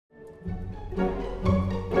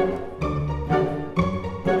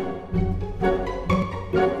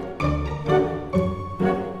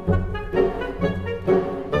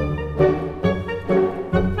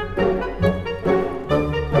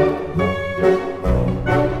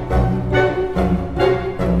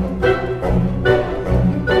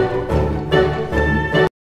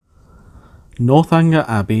Northanger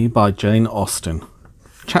Abbey by Jane Austen.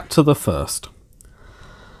 Chapter the First.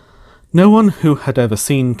 No one who had ever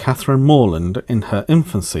seen Catherine Morland in her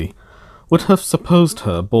infancy would have supposed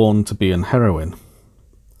her born to be an heroine.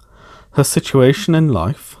 Her situation in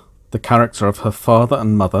life, the character of her father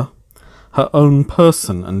and mother, her own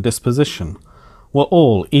person and disposition were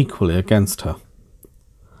all equally against her.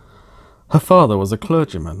 Her father was a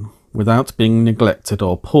clergyman, without being neglected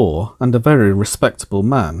or poor, and a very respectable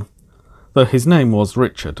man, though his name was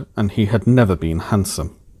Richard, and he had never been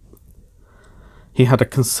handsome. He had a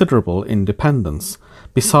considerable independence,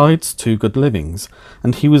 besides 2 good livings,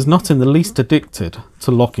 and he was not in the least addicted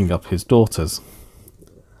to locking up his daughters.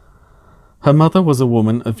 Her mother was a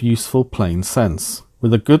woman of useful plain sense,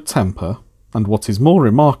 with a good temper, and what is more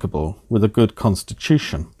remarkable, with a good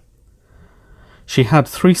constitution. She had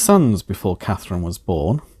 3 sons before Catherine was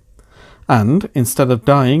born, and, instead of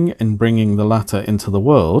dying in bringing the latter into the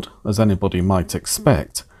world, as anybody might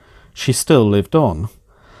expect, she still lived on,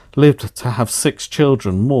 lived to have 6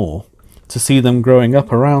 children more, to see them growing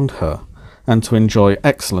up around her, and to enjoy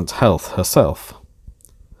excellent health herself.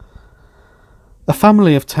 A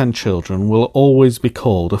family of 10 children will always be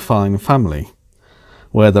called a fine family,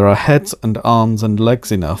 where there are heads and arms and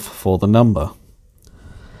legs enough for the number.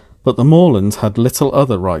 But the Morlands had little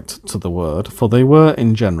other right to the word, for they were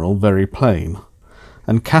in general very plain,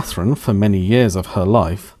 and Catherine for many years of her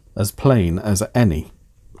life as plain as any.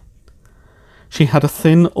 She had a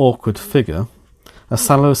thin awkward figure, a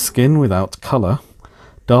sallow skin without colour,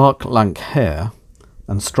 dark lank hair,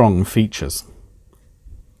 and strong features.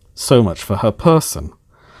 So much for her person,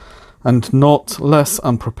 and not less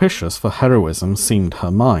unpropitious for heroism seemed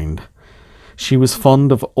her mind. She was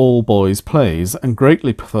fond of all boys' plays, and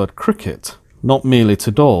greatly preferred cricket, not merely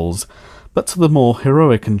to dolls, but to the more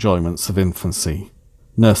heroic enjoyments of infancy,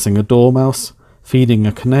 nursing a dormouse, feeding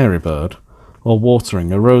a canary bird, or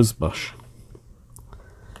watering a rose bush.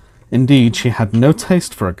 Indeed, she had no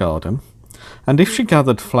taste for a garden, and if she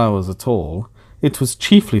gathered flowers at all, it was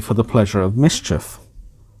chiefly for the pleasure of mischief.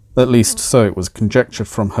 At least so it was conjectured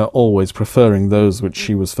from her always preferring those which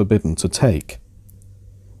she was forbidden to take.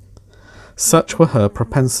 Such were her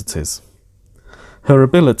propensities. Her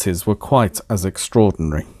abilities were quite as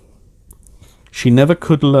extraordinary. She never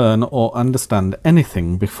could learn or understand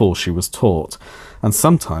anything before she was taught, and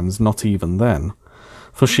sometimes not even then,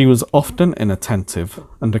 for she was often inattentive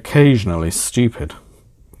and occasionally stupid.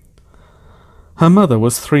 Her mother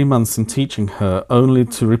was 3 months in teaching her only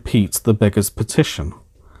to repeat the beggar's petition,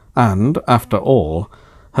 and, after all,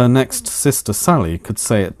 her next sister Sally could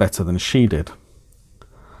say it better than she did.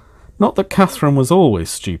 Not that Catherine was always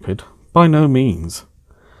stupid, by no means.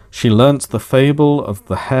 She learnt the fable of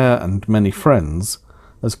the Hare and Many Friends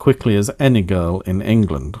as quickly as any girl in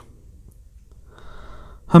England.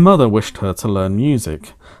 Her mother wished her to learn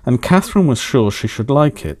music, and Catherine was sure she should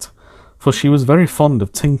like it, for she was very fond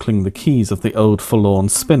of tinkling the keys of the old forlorn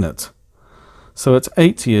spinet. So at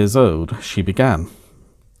 8 years old she began.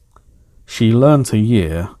 She learnt a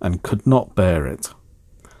year and could not bear it.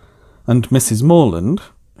 And Mrs. Morland,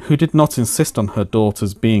 who did not insist on her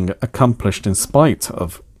daughter's being accomplished in spite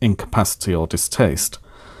of incapacity or distaste,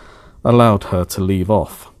 allowed her to leave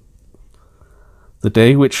off. The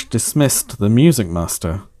day which dismissed the music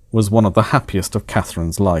master was one of the happiest of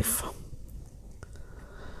Catherine's life.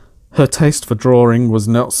 Her taste for drawing was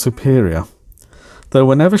not superior, though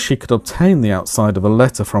whenever she could obtain the outside of a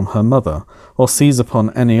letter from her mother, or seize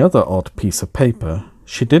upon any other odd piece of paper,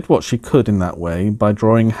 she did what she could in that way by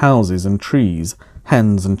drawing houses and trees,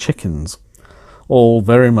 hens and chickens, all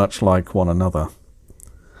very much like one another.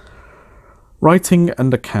 Writing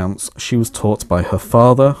and accounts she was taught by her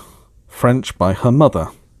father, French by her mother.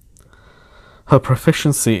 Her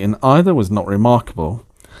proficiency in either was not remarkable,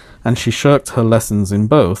 and she shirked her lessons in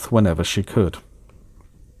both whenever she could.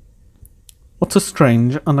 What a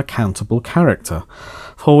strange, unaccountable character,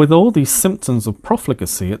 for with all these symptoms of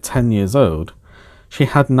profligacy at 10 years old, she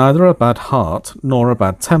had neither a bad heart nor a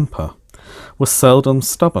bad temper, was seldom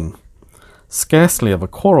stubborn, scarcely ever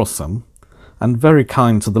quarrelsome, and very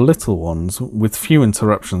kind to the little ones, with few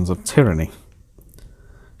interruptions of tyranny.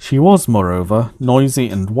 She was, moreover, noisy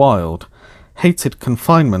and wild, hated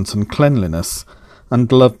confinement and cleanliness, and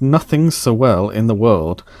loved nothing so well in the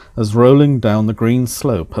world as rolling down the green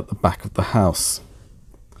slope at the back of the house.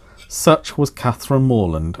 Such was Catherine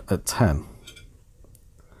Morland at 10.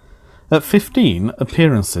 At 15,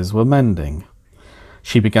 appearances were mending.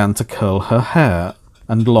 She began to curl her hair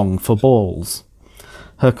and long for balls.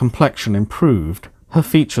 Her complexion improved, her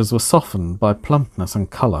features were softened by plumpness and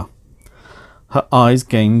colour. Her eyes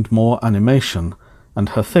gained more animation, and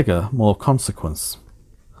her figure more consequence.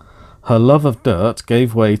 her love of dirt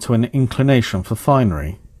gave way to an inclination for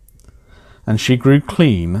finery, and she grew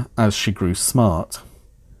clean as she grew smart.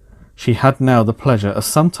 She had now the pleasure of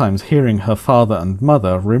sometimes hearing her father and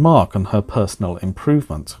mother remark on her personal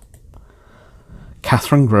improvement.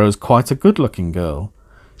 "Catherine grows quite a good-looking girl.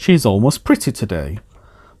 She is almost pretty today,"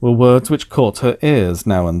 were words which caught her ears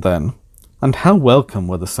now and then, and how welcome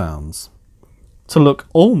were the sounds. To look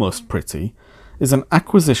almost pretty is an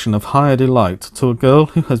acquisition of higher delight to a girl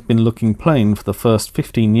who has been looking plain for the first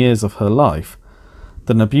 15 years of her life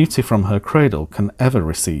than a beauty from her cradle can ever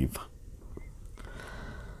receive.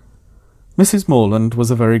 Mrs. Morland was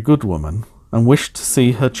a very good woman, and wished to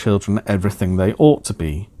see her children everything they ought to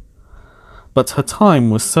be. But her time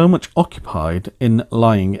was so much occupied in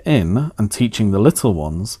lying in and teaching the little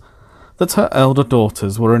ones that her elder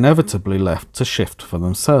daughters were inevitably left to shift for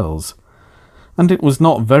themselves, and it was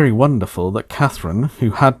not very wonderful that Catherine,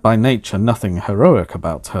 who had by nature nothing heroic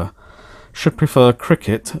about her, should prefer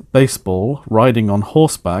cricket, baseball, riding on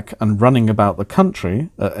horseback, and running about the country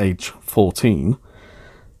at age 14,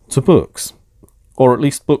 to books, or at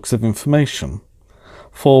least books of information,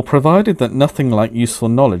 for provided that nothing like useful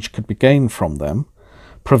knowledge could be gained from them,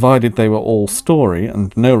 provided they were all story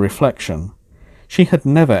and no reflection, she had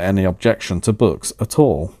never any objection to books at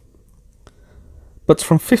all. But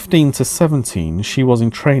from 15 to 17 she was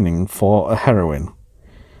in training for a heroine.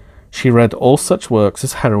 She read all such works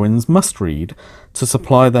as heroines must read to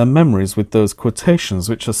supply their memories with those quotations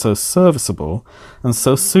which are so serviceable and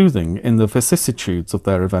so soothing in the vicissitudes of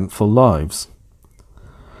their eventful lives.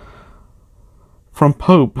 From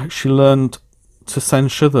Pope she learned to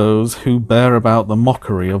censure those who bear about the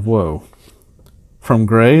mockery of woe. From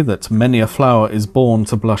Gray that many a flower is born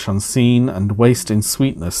to blush unseen and waste in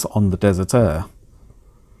sweetness on the desert air.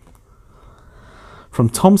 From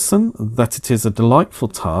Thomson that it is a delightful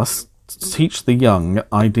task to teach the young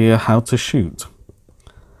idea how to shoot.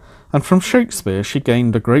 And from Shakespeare she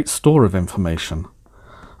gained a great store of information,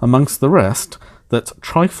 amongst the rest that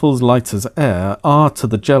trifles light as air are to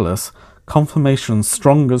the jealous confirmations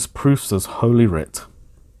strong as proofs as holy writ.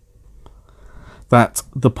 That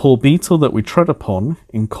the poor beetle that we tread upon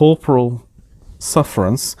in corporal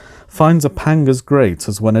sufferance finds a pang as great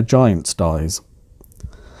as when a giant dies,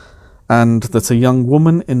 and that a young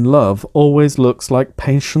woman in love always looks like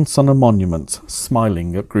Patience on a monument,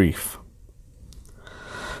 smiling at grief.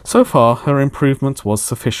 So far her improvement was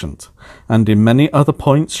sufficient, and in many other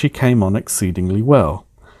points she came on exceedingly well,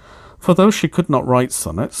 for though she could not write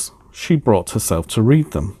sonnets, she brought herself to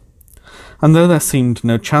read them, and though there seemed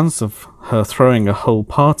no chance of her throwing a whole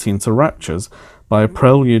party into raptures by a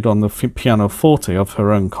prelude on the pianoforte of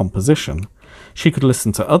her own composition, she could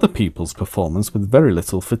listen to other people's performance with very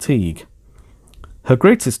little fatigue. Her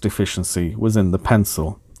greatest deficiency was in the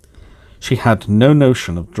pencil. She had no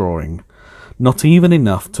notion of drawing, not even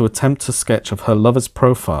enough to attempt a sketch of her lover's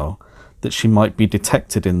profile that she might be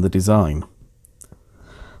detected in the design.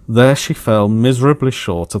 There she fell miserably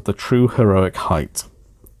short of the true heroic height.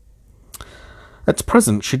 At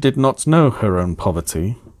present she did not know her own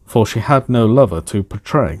poverty, for she had no lover to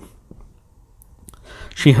portray.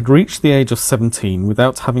 She had reached the age of 17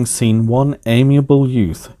 without having seen one amiable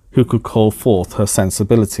youth who could call forth her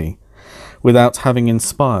sensibility, without having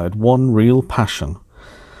inspired one real passion,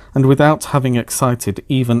 and without having excited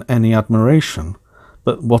even any admiration,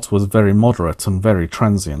 but what was very moderate and very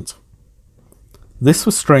transient. This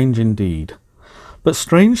was strange indeed, but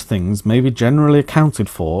strange things may be generally accounted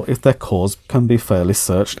for if their cause can be fairly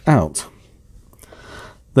searched out.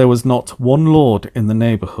 There was not one lord in the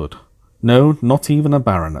neighbourhood, no, not even a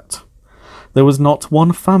baronet. There was not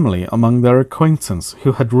one family among their acquaintance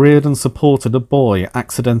who had reared and supported a boy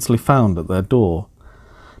accidentally found at their door,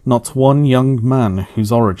 not one young man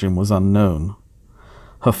whose origin was unknown.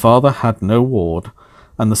 Her father had no ward,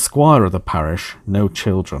 and the squire of the parish no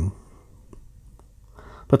children.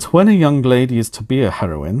 But when a young lady is to be a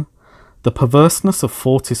heroine, the perverseness of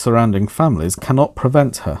 40 surrounding families cannot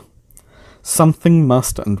prevent her. Something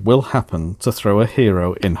must and will happen to throw a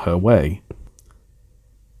hero in her way.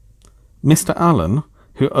 Mr. Allen,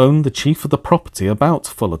 who owned the chief of the property about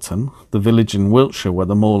Fullerton, the village in Wiltshire where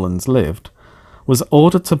the Morlands lived, was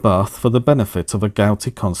ordered to Bath for the benefit of a gouty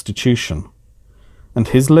constitution, and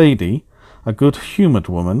his lady, a good-humoured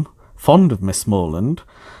woman, fond of Miss Morland,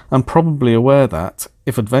 and probably aware that,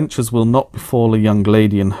 if adventures will not befall a young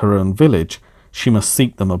lady in her own village, she must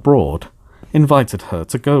seek them abroad, invited her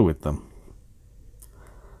to go with them.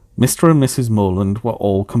 Mr. and Mrs. Morland were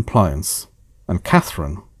all compliance, and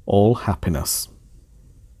Catherine all happiness.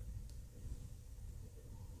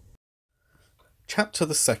 Chapter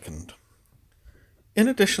the 2nd. In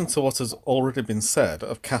addition to what has already been said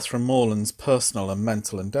of Catherine Morland's personal and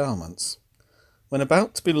mental endowments, when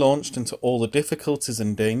about to be launched into all the difficulties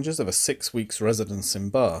and dangers of a 6 weeks' residence in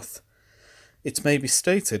Bath, it may be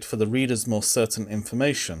stated for the reader's more certain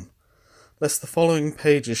information, lest the following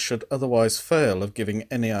pages should otherwise fail of giving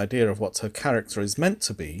any idea of what her character is meant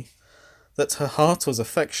to be, that her heart was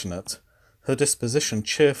affectionate, her disposition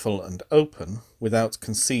cheerful and open, without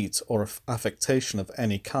conceit or affectation of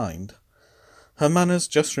any kind, her manners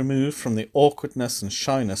just removed from the awkwardness and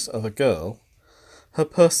shyness of a girl, her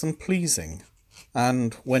person pleasing,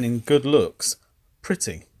 and, when in good looks,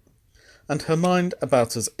 pretty, and her mind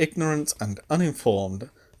about as ignorant and uninformed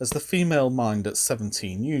as the female mind at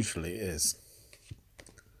 17 usually is.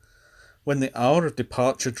 When the hour of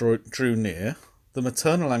departure drew near, the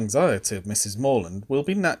maternal anxiety of Mrs. Morland will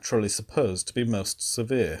be naturally supposed to be most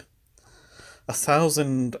severe.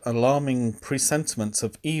 1,000 alarming presentiments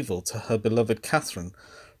of evil to her beloved Catherine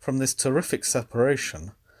from this terrific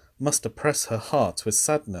separation must oppress her heart with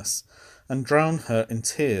sadness, and drown her in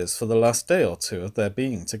tears for the last day or two of their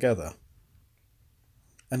being together.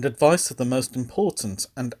 And advice of the most important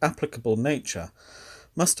and applicable nature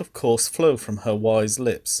must of course flow from her wise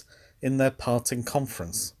lips in their parting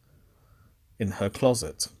conference in her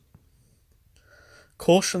closet.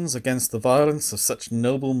 Cautions against the violence of such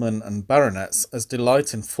noblemen and baronets as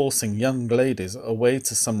delight in forcing young ladies away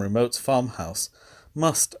to some remote farmhouse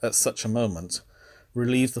must, at such a moment,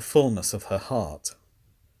 relieve the fullness of her heart.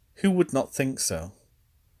 Who would not think so?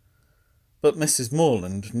 But Mrs.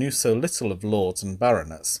 Morland knew so little of lords and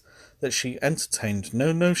baronets that she entertained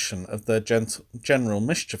no notion of their general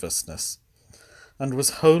mischievousness, and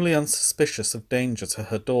was wholly unsuspicious of danger to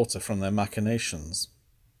her daughter from their machinations.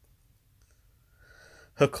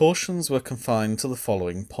 Her cautions were confined to the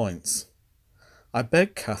following points. I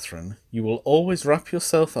beg, Catherine, you will always wrap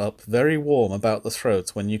yourself up very warm about the throat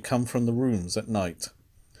when you come from the rooms at night.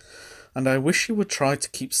 And I wish you would try to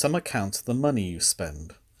keep some account of the money you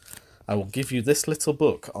spend. I will give you this little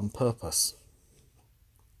book on purpose.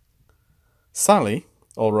 Sally,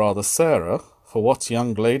 or rather Sarah, for what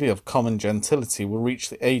young lady of common gentility will reach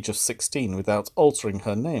the age of 16 without altering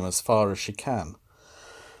her name as far as she can,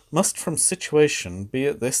 must from situation be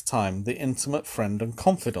at this time the intimate friend and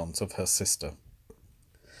confidant of her sister.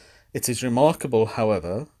 It is remarkable,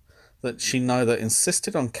 however, that she neither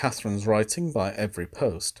insisted on Catherine's writing by every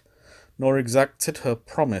post, nor exacted her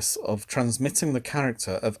promise of transmitting the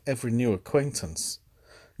character of every new acquaintance,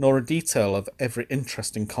 nor a detail of every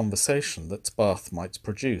interesting conversation that Bath might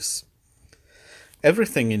produce.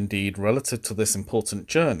 Everything, indeed, relative to this important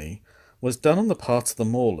journey was done on the part of the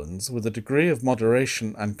Morlands with a degree of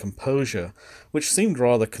moderation and composure which seemed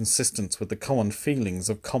rather consistent with the common feelings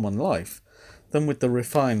of common life than with the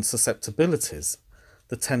refined susceptibilities,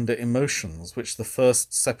 the tender emotions which the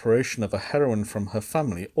first separation of a heroine from her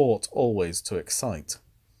family ought always to excite.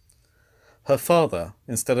 Her father,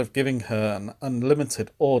 instead of giving her an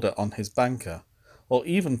unlimited order on his banker, or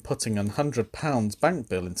even putting £100 bank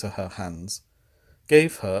bill into her hands,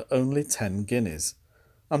 gave her only 10 guineas,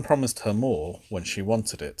 and promised her more when she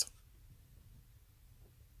wanted it.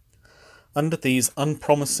 Under these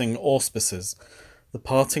unpromising auspices, the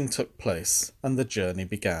parting took place, and the journey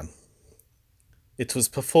began. It was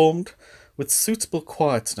performed with suitable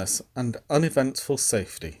quietness and uneventful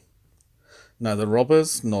safety. Neither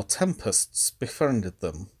robbers nor tempests befriended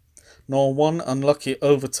them, nor one unlucky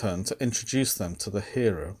overturn to introduce them to the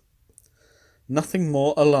hero. Nothing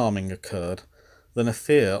more alarming occurred than a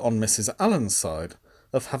fear on Mrs. Allen's side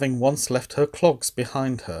of having once left her clogs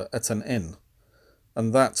behind her at an inn,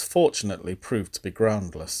 and that fortunately proved to be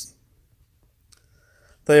groundless.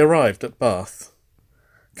 They arrived at Bath.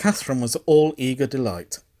 Catherine was all eager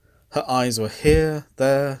delight. Her eyes were here,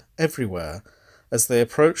 there, everywhere, as they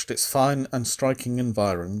approached its fine and striking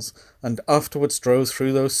environs, and afterwards drove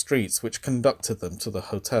through those streets which conducted them to the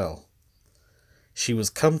hotel. She was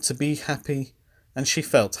come to be happy, and she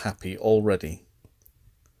felt happy already.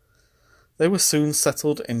 They were soon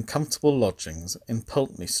settled in comfortable lodgings in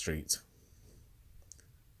Pulteney Street.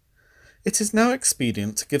 It is now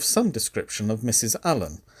expedient to give some description of Mrs.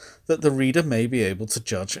 Allen, that the reader may be able to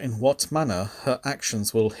judge in what manner her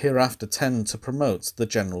actions will hereafter tend to promote the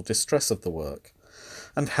general distress of the work,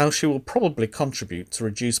 and how she will probably contribute to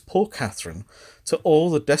reduce poor Catherine to all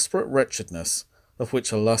the desperate wretchedness of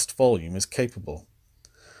which a last volume is capable,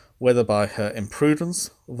 whether by her imprudence,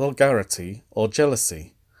 vulgarity, or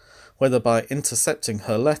jealousy, whether by intercepting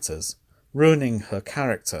her letters, ruining her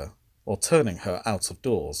character, or turning her out of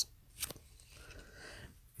doors.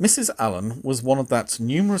 Mrs. Allen was one of that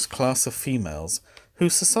numerous class of females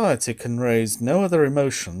whose society can raise no other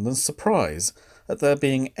emotion than surprise at there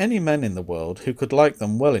being any men in the world who could like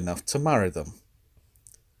them well enough to marry them.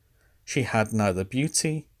 She had neither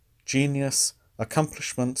beauty, genius,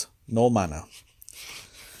 accomplishment, nor manner.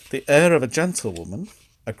 The air of a gentlewoman,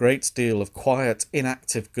 a great deal of quiet,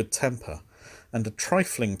 inactive good temper, and a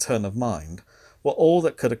trifling turn of mind were all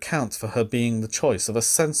that could account for her being the choice of a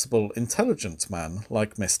sensible, intelligent man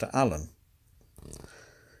like Mr. Allen.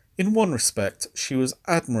 In one respect, she was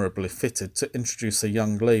admirably fitted to introduce a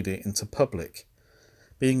young lady into public,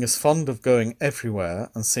 being as fond of going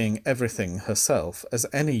everywhere and seeing everything herself as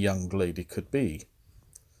any young lady could be.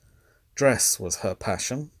 Dress was her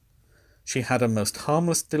passion. She had a most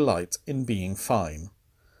harmless delight in being fine,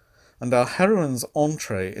 and our heroine's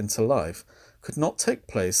entree into life could not take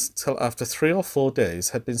place till after 3 or 4 days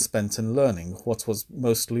had been spent in learning what was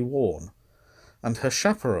mostly worn, and her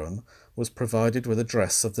chaperone was provided with a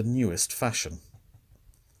dress of the newest fashion.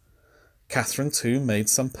 Catherine, too, made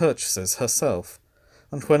some purchases herself,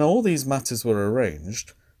 and when all these matters were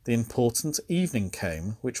arranged, the important evening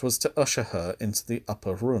came which was to usher her into the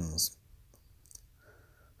upper rooms.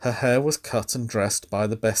 Her hair was cut and dressed by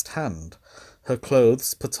the best hand, her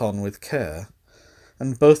clothes put on with care,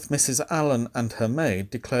 and both Mrs. Allen and her maid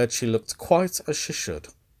declared she looked quite as she should.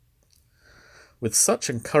 With such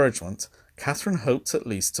encouragement, Catherine hoped at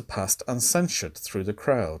least to pass uncensured through the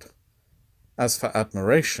crowd. As for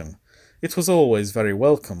admiration, it was always very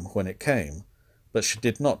welcome when it came, but she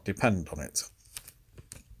did not depend on it.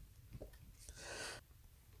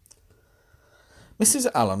 Mrs.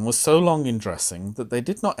 Allen was so long in dressing that they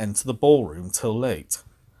did not enter the ballroom till late.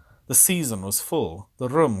 The season was full, the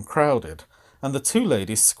room crowded, and the 2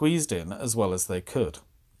 ladies squeezed in as well as they could.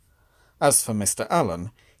 As for Mr.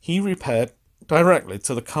 Allen, he repaired directly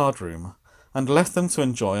to the card-room, and left them to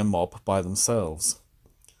enjoy a mob by themselves.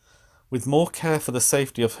 With more care for the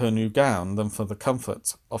safety of her new gown than for the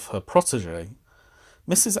comfort of her protégée,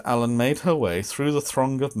 Mrs. Allen made her way through the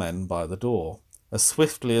throng of men by the door, as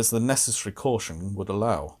swiftly as the necessary caution would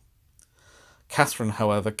allow. Catherine,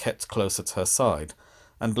 however, kept close at her side,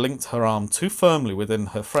 and linked her arm too firmly within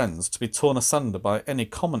her friend's to be torn asunder by any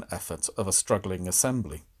common effort of a struggling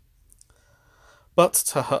assembly. But,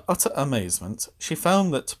 to her utter amazement, she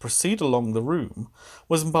found that to proceed along the room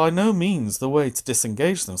was by no means the way to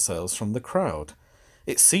disengage themselves from the crowd.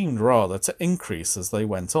 It seemed rather to increase as they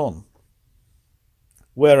went on.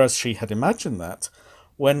 Whereas she had imagined that,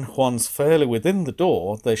 when once fairly within the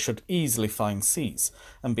door, they should easily find seats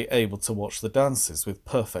and be able to watch the dances with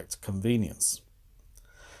perfect convenience.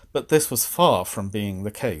 But this was far from being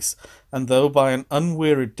the case, and though by an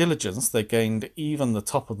unwearied diligence they gained even the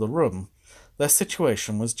top of the room, their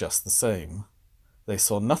situation was just the same. They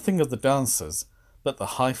saw nothing of the dancers, but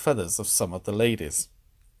the high feathers of some of the ladies.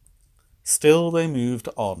 Still they moved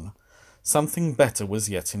on. Something better was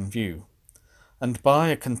yet in view, and by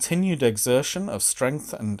a continued exertion of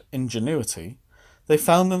strength and ingenuity, they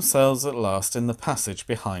found themselves at last in the passage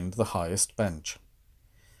behind the highest bench.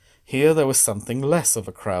 Here there was something less of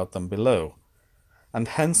a crowd than below, and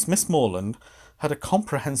hence Miss Morland had a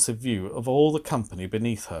comprehensive view of all the company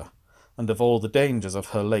beneath her, and of all the dangers of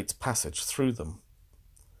her late passage through them.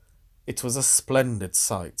 It was a splendid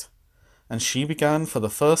sight, and she began for the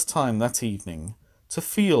first time that evening to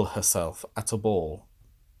feel herself at a ball.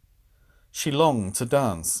 She longed to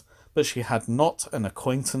dance, but she had not an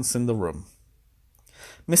acquaintance in the room.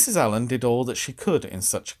 Mrs. Allen did all that she could in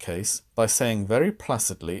such a case, by saying very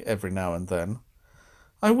placidly every now and then,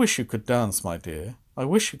 "I wish you could dance, my dear. I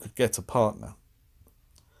wish you could get a partner."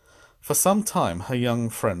 For some time her young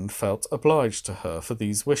friend felt obliged to her for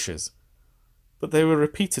these wishes, but they were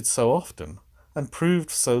repeated so often, and proved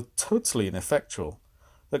so totally ineffectual,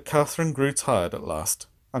 that Catherine grew tired at last,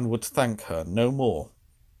 and would thank her no more.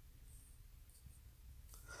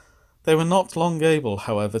 They were not long able,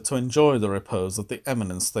 however, to enjoy the repose of the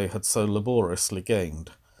eminence they had so laboriously gained.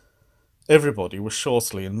 Everybody was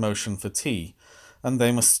shortly in motion for tea, and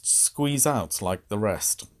they must squeeze out like the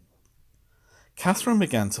rest. Catherine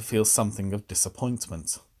began to feel something of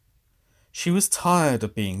disappointment. She was tired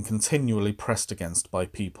of being continually pressed against by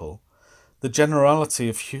people, the generality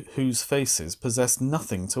of whose faces possessed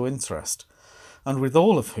nothing to interest, and with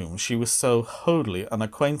all of whom she was so wholly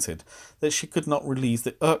unacquainted that she could not relieve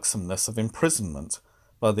the irksomeness of imprisonment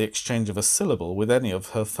by the exchange of a syllable with any of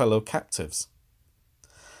her fellow captives.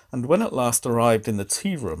 And when at last arrived in the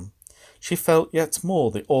tea-room, she felt yet more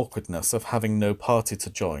the awkwardness of having no party to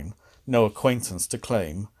join, no acquaintance to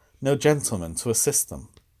claim, no gentleman to assist them.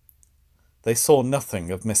 They saw nothing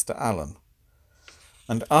of Mr. Allen,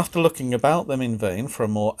 and after looking about them in vain for a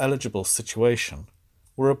more eligible situation,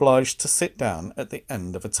 were obliged to sit down at the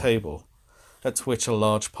end of a table, at which a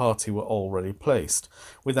large party were already placed,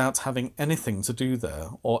 without having anything to do there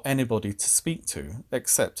or anybody to speak to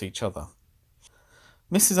except each other.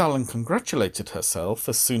 Mrs. Allen congratulated herself,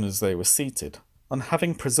 as soon as they were seated, on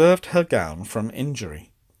having preserved her gown from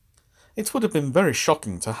injury. It would have been very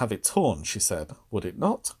shocking to have it torn, she said, would it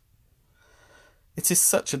not? It is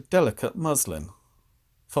such a delicate muslin.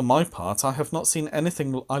 For my part, I have not seen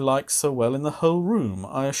anything I like so well in the whole room,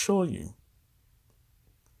 I assure you.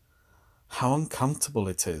 How uncomfortable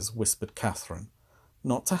it is, whispered Catherine,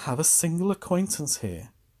 not to have a single acquaintance here.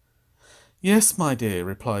 Yes, my dear,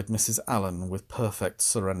 replied Mrs. Allen with perfect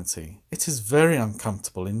serenity. It is very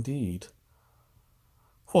uncomfortable indeed.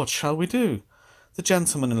 What shall we do? The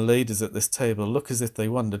gentlemen and ladies at this table look as if they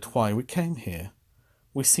wondered why we came here.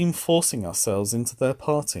 We seem forcing ourselves into their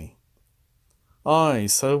party. Aye,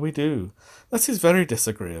 so we do. That is very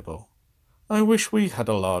disagreeable. I wish we had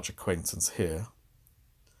a large acquaintance here.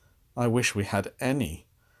 I wish we had any.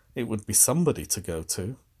 It would be somebody to go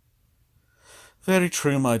to. Very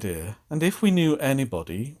true, my dear, and if we knew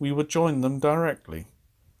anybody, we would join them directly.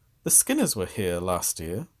 The Skinners were here last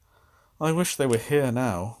year. I wish they were here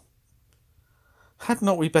now. Had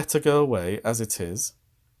not we better go away, as it is?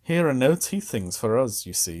 Here are no tea things for us,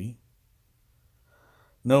 you see.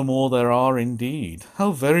 No more there are, indeed.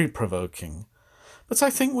 How very provoking. But I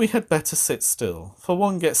think we had better sit still, for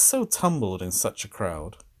one gets so tumbled in such a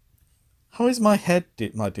crowd. How is my head,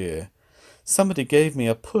 my dear? Somebody gave me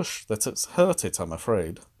a push that has hurt it, I'm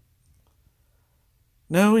afraid.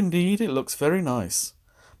 No, indeed, it looks very nice.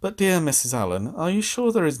 But, dear Mrs. Allen, are you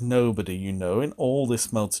sure there is nobody you know in all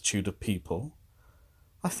this multitude of people?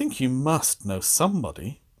 I think you must know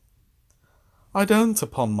somebody. I don't,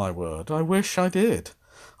 upon my word. I wish I did.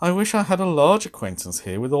 I wish I had a large acquaintance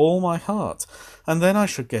here with all my heart, and then I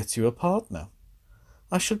should get you a partner.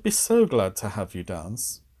 I should be so glad to have you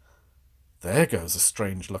dance. There goes a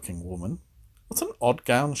strange-looking woman. What an odd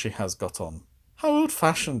gown she has got on. How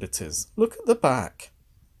old-fashioned it is. Look at the back.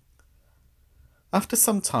 After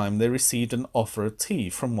some time they received an offer of tea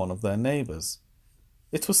from one of their neighbours.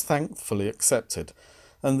 It was thankfully accepted,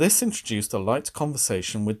 and this introduced a light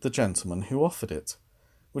conversation with the gentleman who offered it,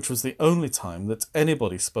 which was the only time that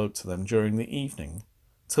anybody spoke to them during the evening,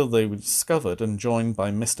 till they were discovered and joined by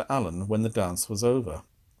Mr. Allen when the dance was over.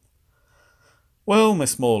 Well,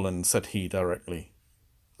 Miss Morland, said he directly,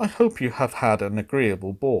 I hope you have had an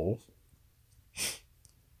agreeable ball.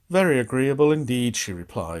 Very agreeable indeed, she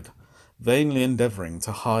replied, vainly endeavouring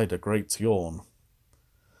to hide a great yawn.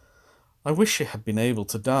 I wish she had been able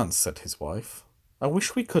to dance, said his wife. I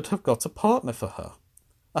wish we could have got a partner for her.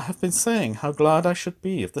 I have been saying how glad I should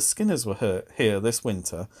be if the Skinners were here this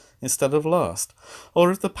winter instead of last, or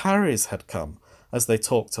if the Parrys had come, as they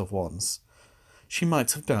talked of once. She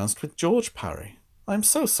might have danced with George Parry. I am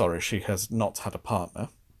so sorry she has not had a partner.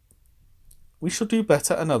 We shall do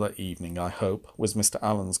better another evening, I hope, was Mr.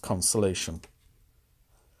 Allen's consolation.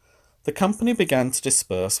 The company began to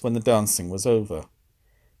disperse when the dancing was over,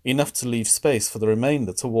 enough to leave space for the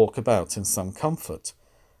remainder to walk about in some comfort,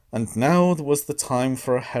 and now was the time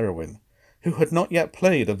for a heroine, who had not yet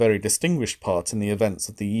played a very distinguished part in the events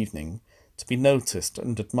of the evening, to be noticed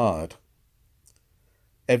and admired.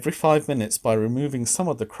 Every 5 minutes, by removing some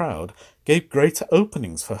of the crowd, gave greater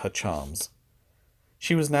openings for her charms.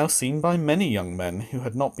 She was now seen by many young men who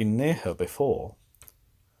had not been near her before.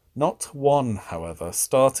 Not one, however,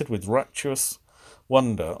 started with rapturous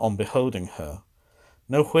wonder on beholding her.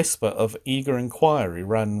 No whisper of eager inquiry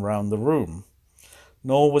ran round the room,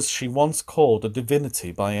 nor was she once called a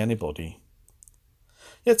divinity by anybody.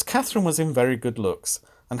 Yet Catherine was in very good looks,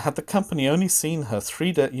 and had the company only seen her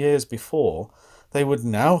 3 years before, they would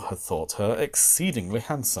now have thought her exceedingly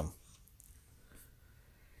handsome.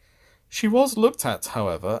 She was looked at,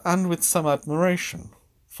 however, and with some admiration,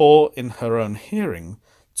 for, in her own hearing,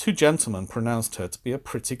 2 gentlemen pronounced her to be a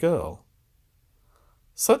pretty girl.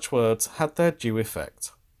 Such words had their due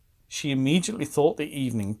effect. She immediately thought the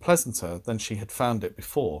evening pleasanter than she had found it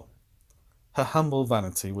before. Her humble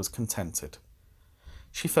vanity was contented.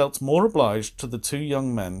 She felt more obliged to the 2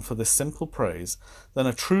 young men for this simple praise than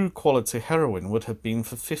a true quality heroine would have been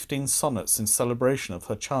for 15 sonnets in celebration of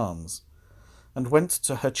her charms, and went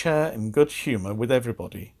to her chair in good humour with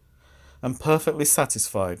everybody, and perfectly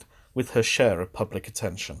satisfied with her share of public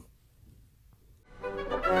attention.